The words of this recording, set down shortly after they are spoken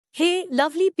Hey,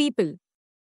 lovely people.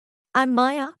 I'm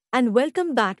Maya, and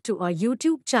welcome back to our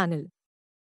YouTube channel.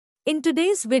 In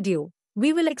today's video,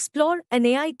 we will explore an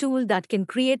AI tool that can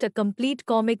create a complete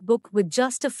comic book with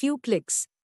just a few clicks.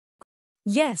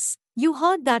 Yes, you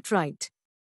heard that right.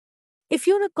 If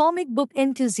you're a comic book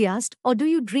enthusiast, or do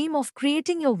you dream of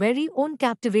creating your very own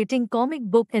captivating comic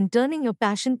book and turning your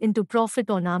passion into profit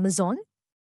on Amazon?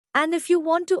 And if you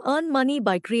want to earn money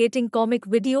by creating comic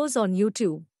videos on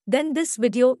YouTube, then this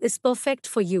video is perfect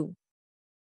for you.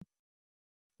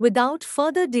 Without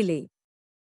further delay,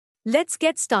 let's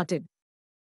get started.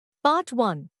 Part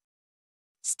 1.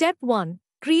 Step 1.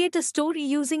 Create a story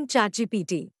using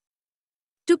ChatGPT.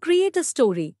 To create a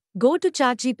story, go to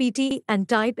ChatGPT and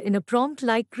type in a prompt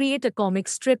like create a comic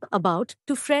strip about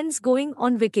two friends going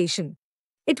on vacation.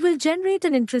 It will generate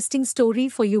an interesting story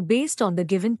for you based on the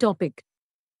given topic.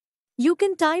 You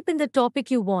can type in the topic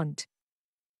you want.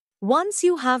 Once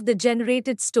you have the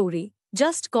generated story,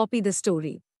 just copy the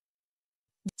story.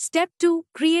 Step 2.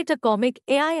 Create a comic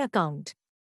AI account.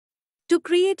 To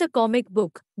create a comic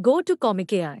book, go to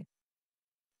Comic AI.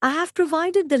 I have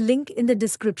provided the link in the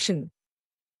description.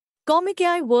 Comic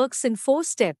AI works in 4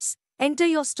 steps: enter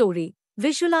your story,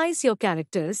 visualize your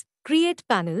characters, create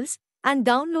panels, and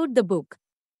download the book.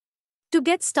 To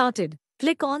get started,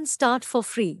 click on Start for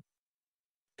free.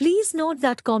 Please note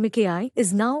that Comic AI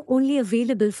is now only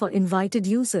available for invited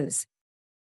users.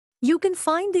 You can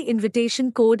find the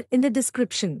invitation code in the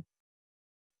description.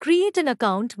 Create an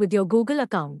account with your Google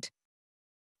account.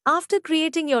 After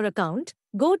creating your account,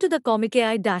 go to the Comic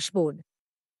AI dashboard.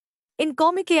 In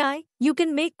Comic AI, you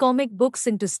can make comic books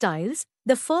into styles.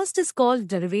 The first is called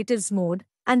Derivatives mode,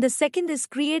 and the second is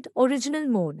Create Original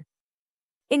mode.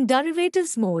 In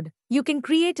Derivatives mode, you can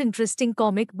create interesting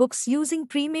comic books using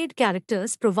pre-made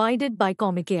characters provided by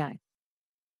Comic AI.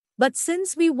 But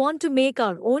since we want to make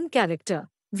our own character,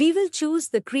 we will choose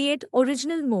the Create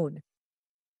Original mode.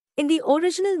 In the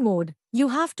Original mode, you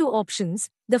have 2 options.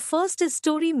 The first is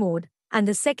Story mode, and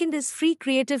the second is Free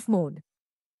Creative mode.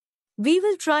 We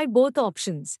will try both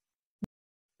options.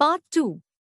 Part 2.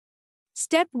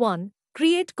 Step 1.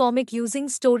 Create comic using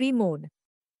Story mode.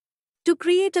 To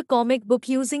create a comic book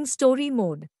using Story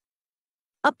mode,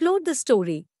 upload the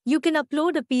story. You can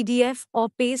upload a PDF or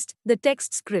paste the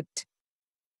text script.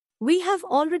 We have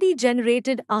already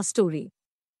generated our story.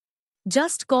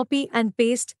 Just copy and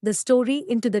paste the story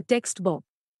into the text box.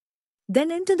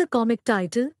 Then enter the comic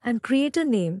title and creator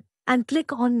name and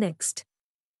click on Next.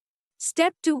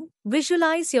 Step 2.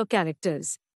 Visualize your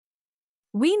characters.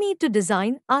 We need to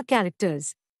design our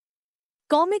characters.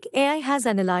 Comic AI has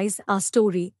analyzed our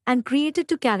story and created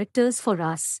 2 characters for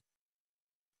us.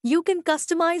 You can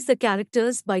customize the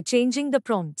characters by changing the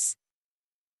prompts.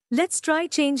 Let's try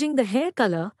changing the hair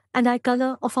color and eye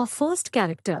color of our first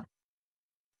character.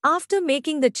 After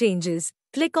making the changes,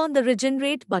 click on the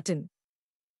Regenerate button.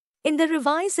 In the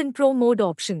Revise in Pro mode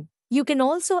option, you can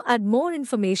also add more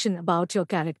information about your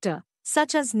character,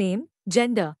 such as name,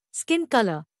 gender, skin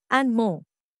color, and more.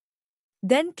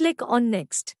 Then click on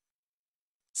Next.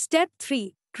 Step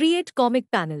 3. Create comic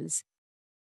panels.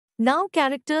 Now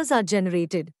characters are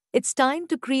generated, it's time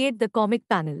to create the comic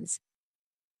panels.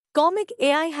 Comic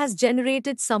AI has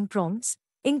generated some prompts,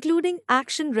 including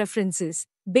action references,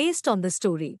 based on the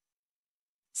story.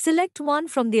 Select one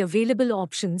from the available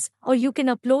options, or you can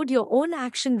upload your own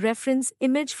action reference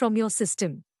image from your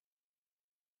system.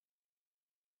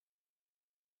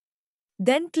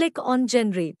 Then click on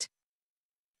Generate.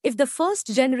 If the first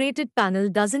generated panel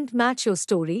doesn't match your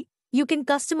story, you can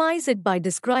customize it by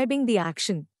describing the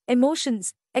action,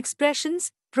 emotions,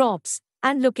 expressions, props,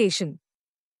 and location.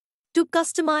 To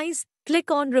customize, click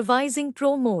on Revising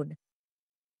Pro mode.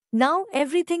 Now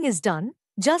everything is done,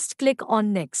 just click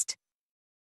on Next.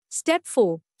 Step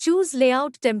 4. Choose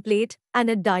Layout Template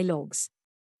and add dialogues.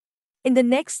 In the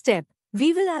next step,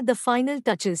 we will add the final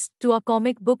touches to our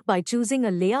comic book by choosing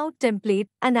a layout template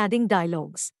and adding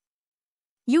dialogues.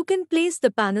 You can place the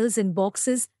panels in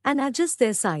boxes and adjust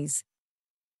their size.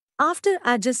 After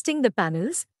adjusting the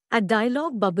panels, add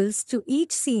dialogue bubbles to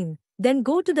each scene, then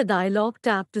go to the Dialogue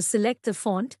tab to select the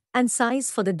font and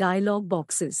size for the dialogue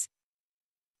boxes.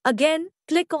 Again,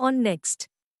 click on Next.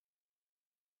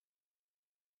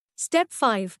 Step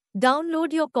 5.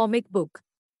 Download your comic book.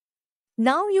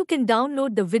 Now you can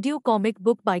download the video comic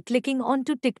book by clicking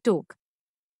onto TikTok.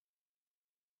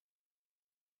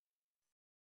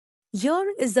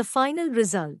 Here is the final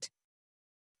result.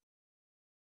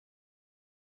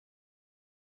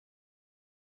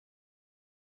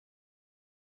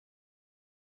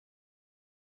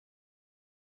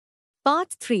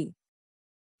 Part 3.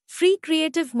 Free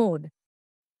Creative mode.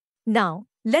 Now,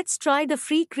 Let's try the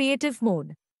free creative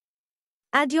mode.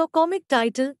 Add your comic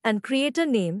title and creator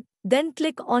name, then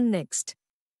click on Next.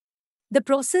 The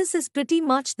process is pretty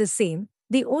much the same.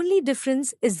 The only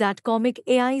difference is that Comic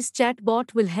AI's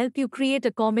chatbot will help you create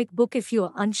a comic book if you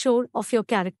are unsure of your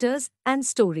characters and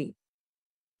story.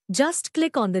 Just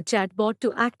click on the chatbot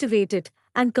to activate it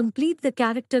and complete the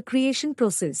character creation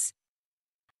process.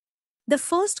 The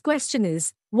first question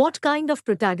is, what kind of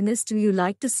protagonist do you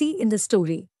like to see in the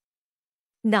story?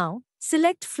 Now,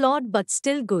 select flawed but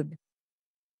still good.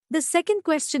 The second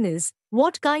question is,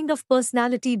 what kind of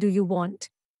personality do you want?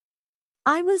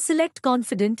 I will select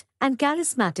confident and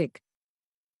charismatic.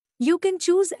 You can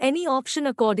choose any option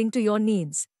according to your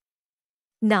needs.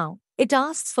 Now, it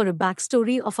asks for a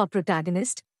backstory of our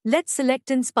protagonist. Let's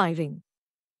select inspiring.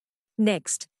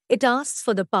 Next, it asks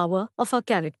for the power of our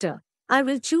character. I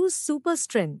will choose super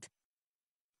strength.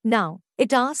 Now,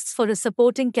 it asks for a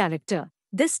supporting character.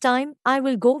 This time, I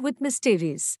will go with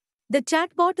mysterious. The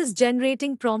chatbot is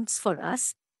generating prompts for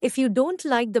us. If you don't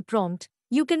like the prompt,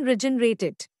 you can regenerate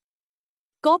it.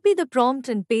 Copy the prompt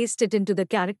and paste it into the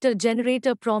character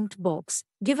generator prompt box.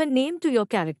 Give a name to your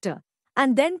character,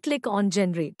 and then click on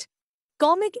Generate.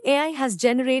 Comic AI has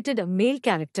generated a male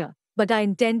character, but I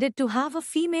intended to have a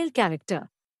female character.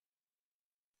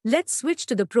 Let's switch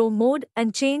to the Pro mode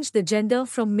and change the gender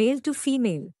from male to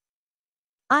female.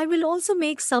 I will also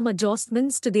make some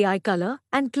adjustments to the eye color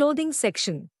and clothing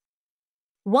section.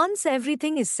 Once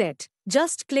everything is set,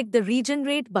 just click the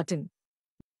Regenerate button.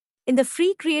 In the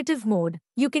free creative mode,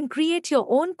 you can create your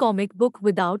own comic book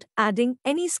without adding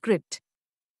any script.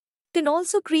 You can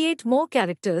also create more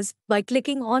characters by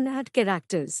clicking on Add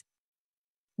Characters.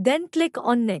 Then click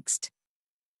on Next.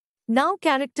 Now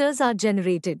characters are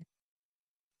generated.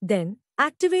 Then,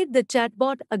 activate the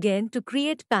chatbot again to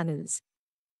create panels.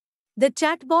 The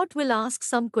chatbot will ask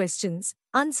some questions,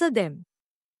 answer them.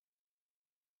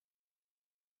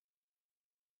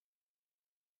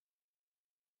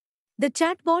 The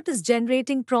chatbot is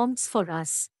generating prompts for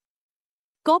us.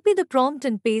 Copy the prompt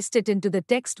and paste it into the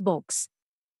text box.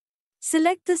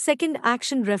 Select the second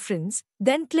action reference,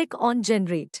 then click on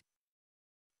Generate.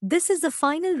 This is the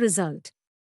final result.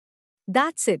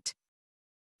 That's it.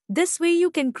 This way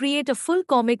you can create a full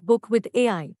comic book with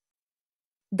AI.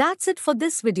 That's it for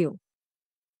this video.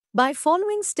 By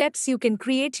following steps you can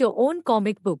create your own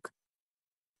comic book.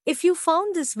 If you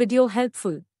found this video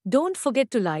helpful, don't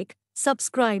forget to like,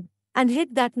 subscribe, and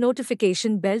hit that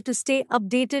notification bell to stay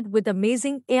updated with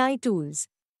amazing AI tools.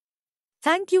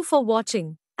 Thank you for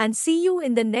watching, and see you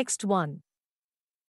in the next one.